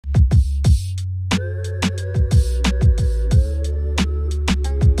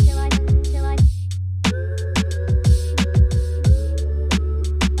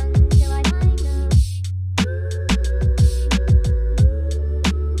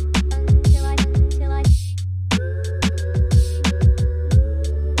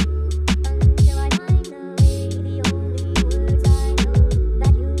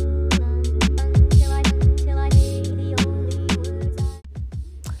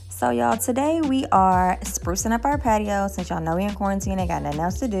So y'all, today we are sprucing up our patio since y'all know we in quarantine and got nothing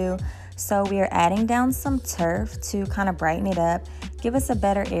else to do. So we are adding down some turf to kind of brighten it up, give us a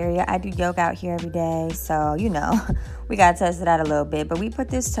better area. I do yoga out here every day, so you know, we got to test it out a little bit. But we put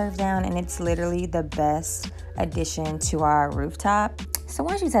this turf down and it's literally the best addition to our rooftop. So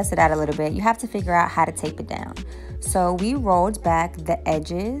once you test it out a little bit, you have to figure out how to tape it down. So we rolled back the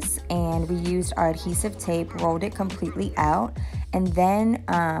edges and we used our adhesive tape, rolled it completely out. And then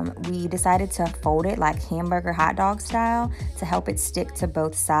we decided to fold it like hamburger hot dog style to help it stick to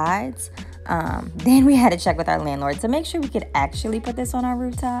both sides. Then we had to check with our landlord to make sure we could actually put this on our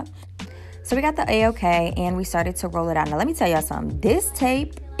rooftop. So we got the A-OK and we started to roll it out. Now let me tell y'all something. This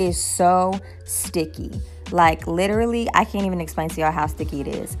tape is so sticky. Like literally, I can't even explain to y'all how sticky it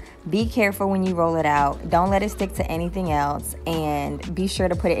is. Be careful when you roll it out. Don't let it stick to anything else. And be sure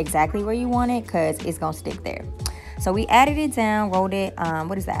to put it exactly where you want it because it's going to stick there. So we added it down, rolled it,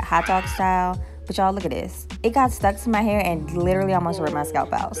 what is that, hot dog style. But y'all, look at this. It got stuck to my hair and literally almost ripped my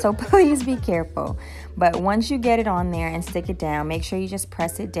scalp out. So please be careful. But once you get it on there and stick it down, make sure you just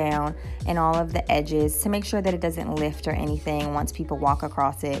press it down and all of the edges to make sure that it doesn't lift or anything once people walk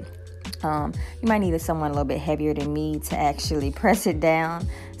across it. You might need someone a little bit heavier than me to actually press it down.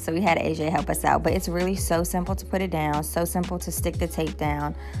 So we had AJ help us out. But it's really so simple to put it down, so simple to stick the tape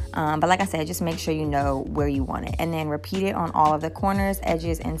down. But like I said, just make sure you know where you want it. And then repeat it on all of the corners,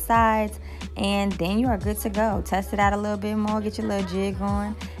 edges, and sides. And then you are good to go. Test it out a little bit more, get your little jig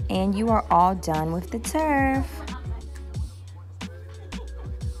on. And you are all done with the turf.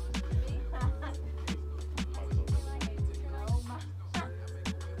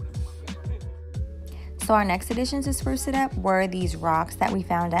 So our next addition to spruce it up were these rocks that we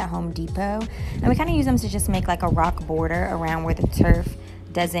found at Home Depot. And we kind of use them to just make like a rock border around where the turf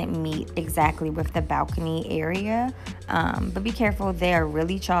doesn't meet exactly with the balcony area. But be careful, they are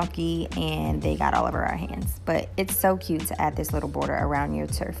really chalky and they got all over our hands. But it's so cute to add this little border around your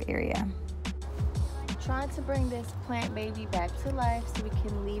turf area. Trying to bring this plant baby back to life so we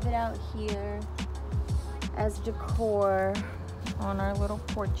can leave it out here as decor on our little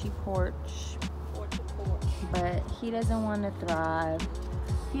porchy porch. But he doesn't want to thrive.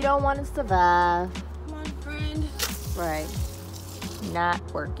 He don't want to survive. Come on, friend. Right. Not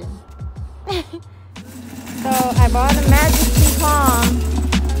working. So I bought a Majesty palm.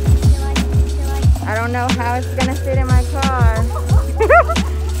 I don't know how it's gonna fit in my car.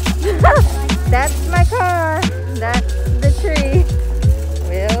 That's my car. That's the tree.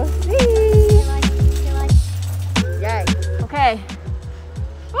 We'll see. Yikes. Okay.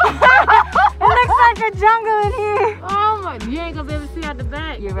 It looks like a jungle in here. Oh my, you ain't gonna be able to see out the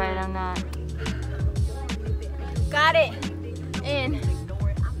back. You're right, I'm not. Got it in.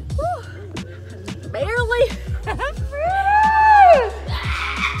 Woo. Barely.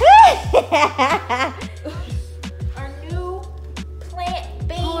 Our new plant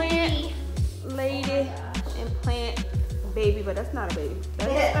baby. Lady and plant baby, but that's not a baby.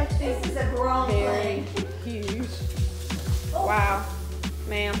 That's actually This is a grown very plant. huge. Wow,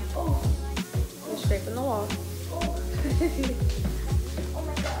 ma'am. I'm scraping the wall. Oh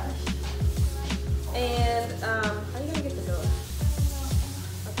my gosh. And how are you gonna get the door?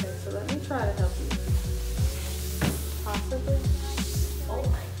 Okay, so let me try to help you. Possibly. Oh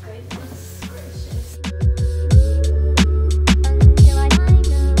my goodness gracious.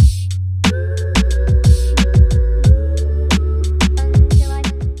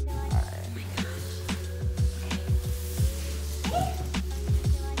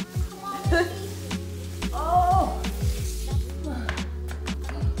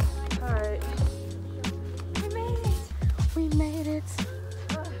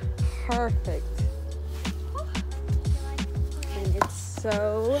 Perfect. And it's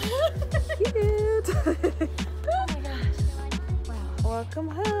so cute. Oh my gosh. Wow. Welcome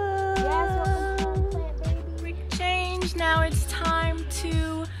home. Yes, welcome home, plant baby. Quick change. Now it's time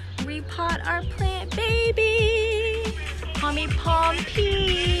to repot our plant baby. Call me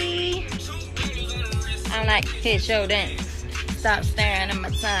Pompey. I'm like, hit your dance. Stop staring at my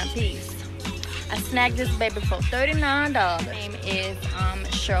timepiece. I snagged this baby for $39. Her name is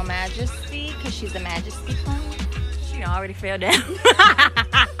Cheryl Majesty because she's a Majesty plant. She done already fell down.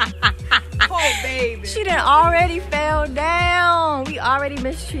 Oh, baby. She done already fell down. We already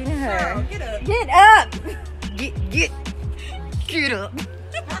mistreating her. Girl, get up. Get up. Get up.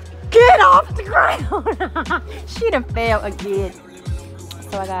 Get off the ground. She done fell again.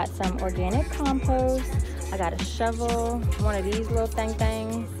 So I got some organic compost. I got a shovel, one of these little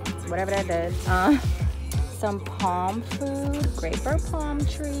things, whatever that does. Some palm food, great for palm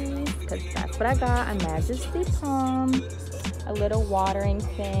trees, because that's what I got, a Majesty palm. a little watering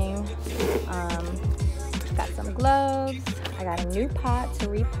thing. Got some gloves. I got a new pot to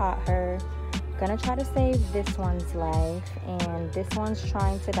repot her. Gonna try to save this one's life, and this one's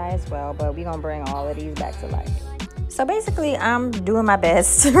trying to die as well, but we're gonna bring all of these back to life. So basically, I'm doing my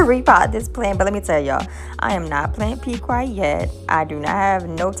best to repot this plant, but let me tell y'all, I am not plant P quite yet. I do not have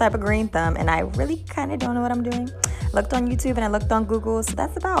no type of green thumb, and I really kind of don't know what I'm doing. Looked on YouTube and I looked on Google, so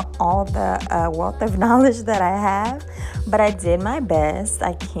that's about all the wealth of knowledge that I have. But I did my best.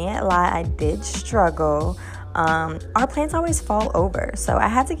 I can't lie, I did struggle. Our plants always fall over, so I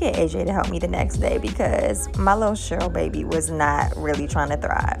had to get AJ to help me the next day because my little Cheryl baby was not really trying to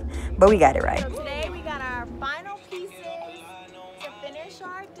thrive, but we got it right. So today we got our final pieces to finish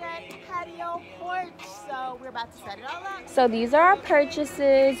our deck, patio, porch. So we're about to set it all up. So these are our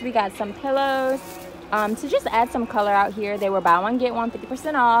purchases. We got some pillows to just add some color out here. They were buy one get one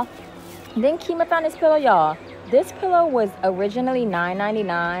 50% off. Then Kima found this pillow, y'all. This pillow was originally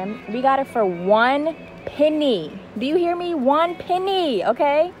 $9.99. We got it for 1 penny. Do you hear me? 1 penny.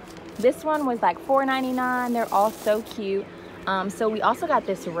 Okay, this one was like $4.99. They're all so cute. So we also got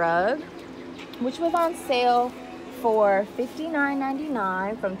this rug, which was on sale for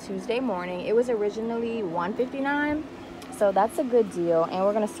 $59.99 from Tuesday morning. It was originally $159, so that's a good deal. And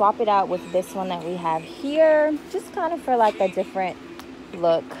we're gonna swap it out with this one that we have here, just kind of for like a different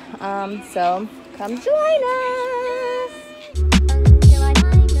look. So come join us.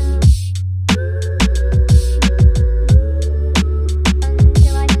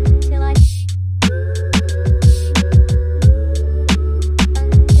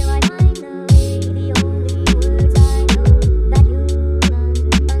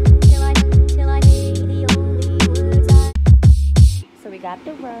 Got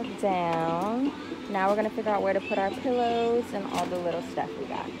the rug down. Now we're gonna figure out where to put our pillows and all the little stuff we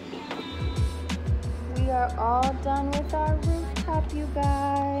got. We are all done with our rooftop, you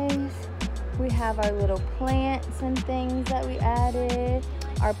guys. We have our little plants and things that we added.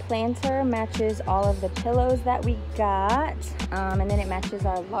 Our planter matches all of the pillows that we got, and then it matches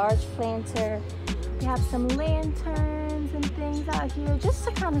our large planter. We have some lanterns and things out here just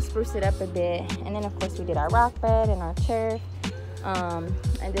to kind of spruce it up a bit. And then of course we did our rock bed and our turf.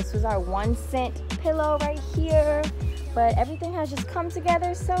 And this was our 1 cent pillow right here, but everything has just come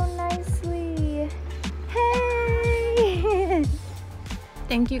together so nicely. Hey!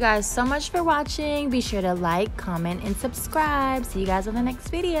 Thank you guys so much for watching. Be sure to like, comment, and subscribe. See you guys on the next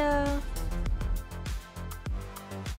video.